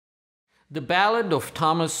The Ballad of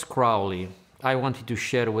Thomas Crowley. I wanted to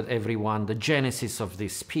share with everyone the genesis of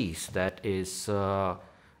this piece that is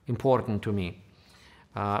important to me.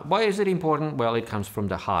 Why is it important? Well, it comes from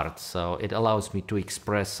the heart, so it allows me to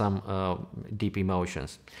express some deep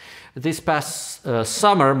emotions. This past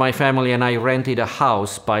summer, my family and I rented a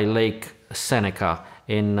house by Lake Seneca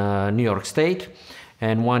in New York State,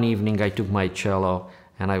 and one evening I took my cello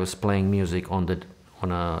and I was playing music on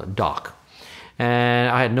a dock. And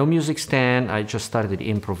I had no music stand, I just started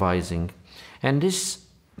improvising. And this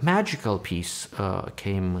magical piece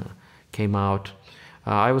came out.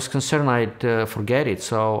 I was concerned I'd forget it,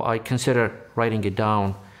 so I considered writing it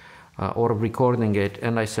down or recording it,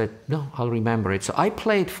 and I said, no, I'll remember it. So I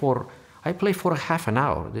played for a half an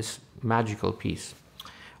hour, this magical piece.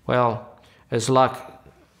 Well, as luck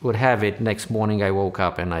would have it, next morning I woke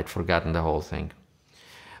up and I'd forgotten the whole thing.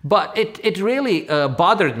 But it really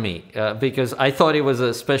bothered me because I thought it was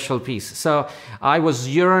a special piece. So I was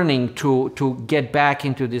yearning to get back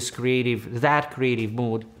into that creative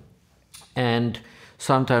mood. And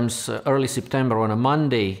sometimes early September on a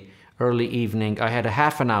Monday, early evening, I had a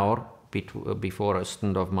half an hour before a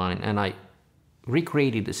student of mine, and I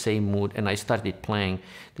recreated the same mood, and I started playing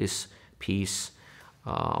this piece.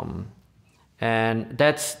 And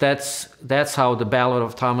that's how the Ballad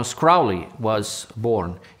of Thomas Crowley was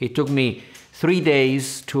born. It took me 3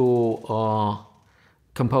 days to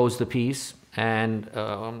compose the piece, and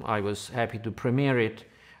I was happy to premiere it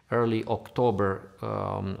early October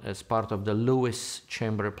as part of the Lewis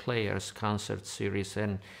Chamber Players concert series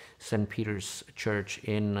in St. Peter's Church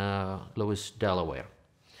in Lewis, Delaware.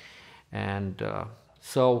 And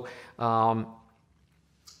so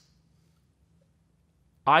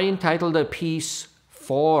I entitled the piece,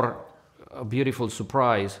 for a beautiful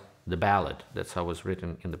surprise, The Ballad. That's how it was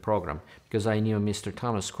written in the program, because I knew Mr.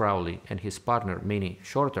 Thomas Crowley and his partner, Minnie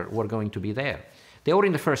Shorter, were going to be there. They were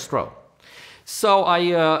in the first row. So I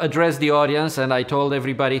addressed the audience and I told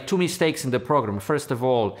everybody 2 mistakes in the program. First of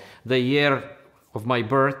all, the year of my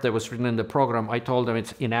birth that was written in the program, I told them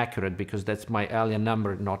it's inaccurate because that's my alien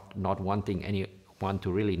number, not wanting anyone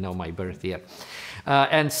to really know my birth year.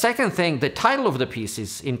 And second thing, the title of the piece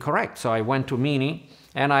is incorrect. So I went to Minnie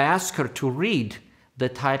and I asked her to read the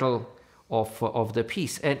title of the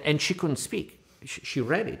piece, and she couldn't speak. She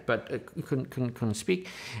read it, but couldn't speak.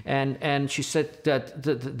 And she said that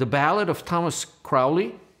the Ballad of Thomas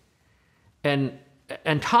Crowley, and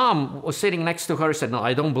Tom was sitting next to her and said, no,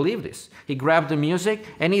 I don't believe this. He grabbed the music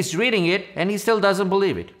and he's reading it and he still doesn't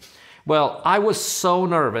believe it. Well, I was so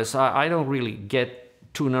nervous. I don't really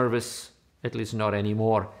get too nervous, at least not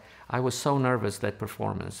anymore. I was so nervous that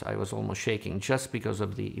performance. I was almost shaking just because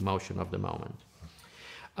of the emotion of the moment.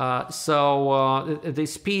 So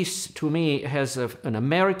this piece to me has an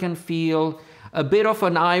American feel, a bit of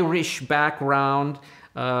an Irish background,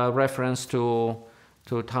 reference to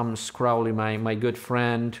Thomas Crowley, my good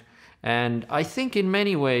friend, and I think in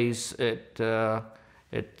many ways it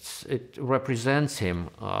represents him.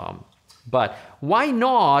 But why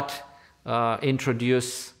not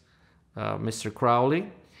introduce Mr.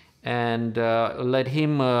 Crowley and let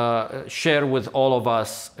him share with all of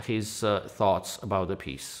us his thoughts about the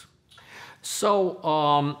piece. So,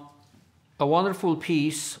 a wonderful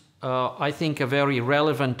piece, I think a very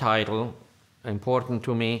relevant title, important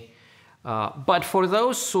to me. But for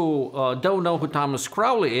those who don't know who Thomas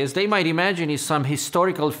Crowley is, they might imagine he's some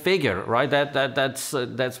historical figure, right? That's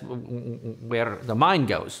where the mind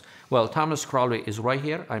goes. Well, Thomas Crowley is right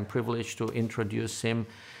here. I'm privileged to introduce him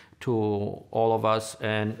to all of us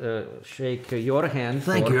and shake your hand.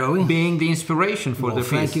 Thank you, Ovi. Being the inspiration for the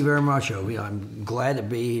piece. Thank you very much, Ovi. I'm glad to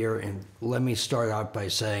be here, and let me start out by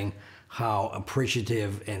saying how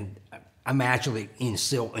appreciative, and I'm actually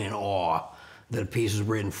still in awe that a piece was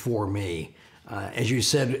written for me. As you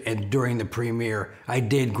said during the premiere, I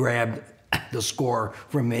did grab the score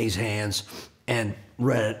from May's hands and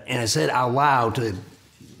read it, and I said out loud to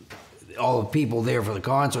all the people there for the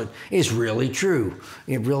concert, it's really true.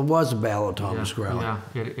 It really was a Ballad of Thomas Crowley.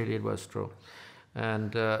 Yeah, it was true.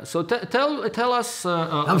 And so tell us...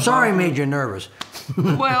 I'm sorry I made you nervous.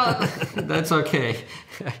 Well, that's okay.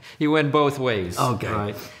 You went both ways. Okay.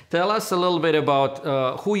 Right. Tell us a little bit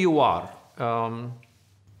about who you are.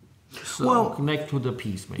 Connect to the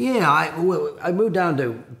piece, maybe. Yeah, I moved down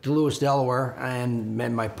to Lewis, Delaware, and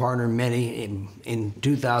met my partner, Minnie, in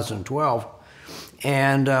 2012.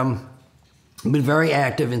 And been very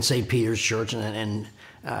active in St. Peter's Church, and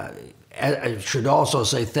I should also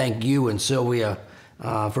say thank you and Sylvia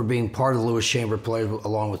for being part of the Lewis Chamber Players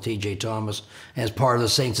along with T.J. Thomas as part of the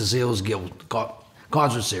St. Cecilia's Guild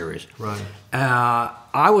concert series. Right.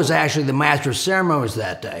 I was actually the master of ceremonies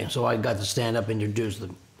that day, so I got to stand up and introduce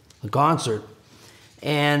the concert.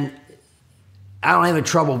 And I don't have any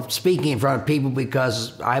trouble speaking in front of people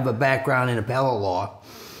because I have a background in appellate law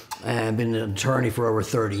and I've been an attorney for over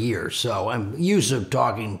 30 years. So I'm used to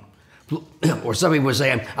talking, or some people would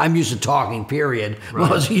say I'm used to talking, period. Right. Well,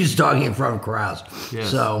 I was used to talking in front of crowds. Yes.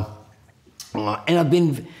 So,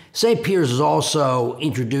 and St. Peter's has also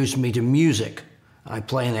introduced me to music. I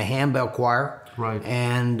play in a handbell choir. Right.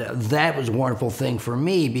 And that was a wonderful thing for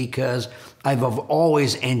me because I've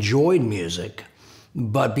always enjoyed music.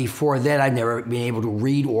 But before that, I'd never been able to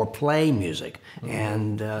read or play music.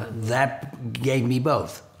 And that gave me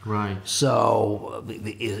both. Right. So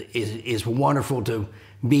it's wonderful to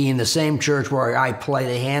be in the same church where I play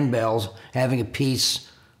the handbells, having a piece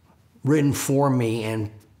written for me and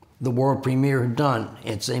the world premiere done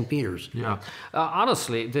at St. Peter's. Yeah.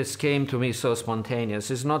 Honestly, this came to me so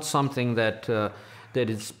spontaneous. It's not something that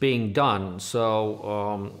is being done.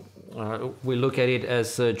 So we look at it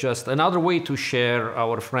as just another way to share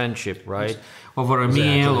our friendship, right? Over a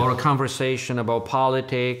meal or a conversation about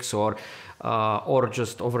politics or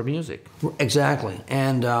just over music. Exactly.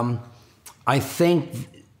 And I think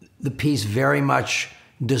the piece very much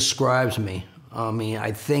describes me. I mean,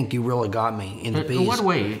 I think you really got me in the piece. In what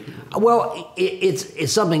way? Well,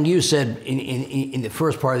 it's something you said in the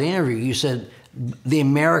first part of the interview. You said the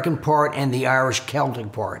American part and the Irish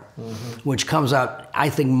Celtic part, which comes out, I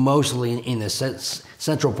think, mostly in the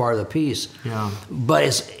central part of the piece. Yeah. But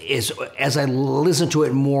it's as I listened to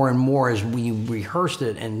it more and more as we rehearsed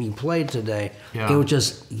it and we played today, it was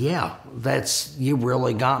just, you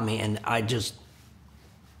really got me, and I just.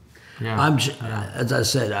 As I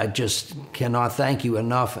said, I just cannot thank you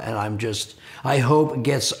enough, and I hope it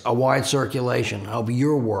gets a wide circulation. I hope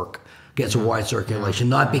your work gets a wide circulation,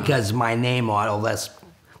 not because my name on it,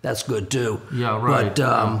 that's good too. Yeah, right.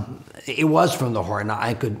 But it was from the heart, and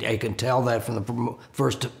I could tell that from the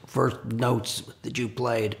first notes that you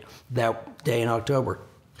played that day in October.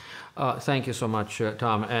 Thank you so much,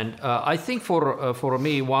 Tom. And I think for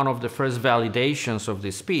me, one of the first validations of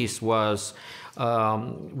this piece was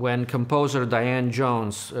when composer Diane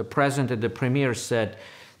Jones, present at the premiere, said,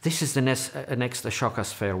 "This is the next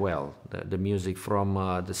Ashoka's Farewell," the music from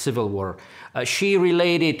the Civil War. She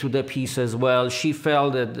related to the piece as well. She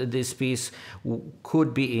felt that this piece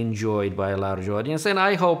could be enjoyed by a large audience, and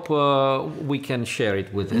I hope we can share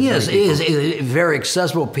it with as Yes, many people. it is a very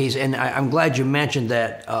accessible piece, and I'm glad you mentioned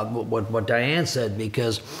that, what Diane said,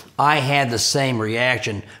 because I had the same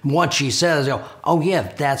reaction. Once she said it, I go, oh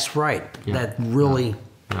yeah, that's right. Yeah.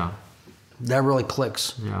 That really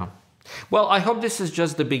clicks. Yeah. Well, I hope this is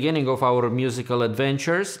just the beginning of our musical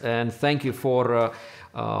adventures, and thank you for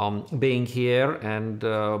being here and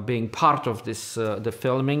being part of this, the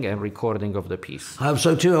filming and recording of the piece. I hope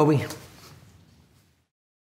so too, Obi.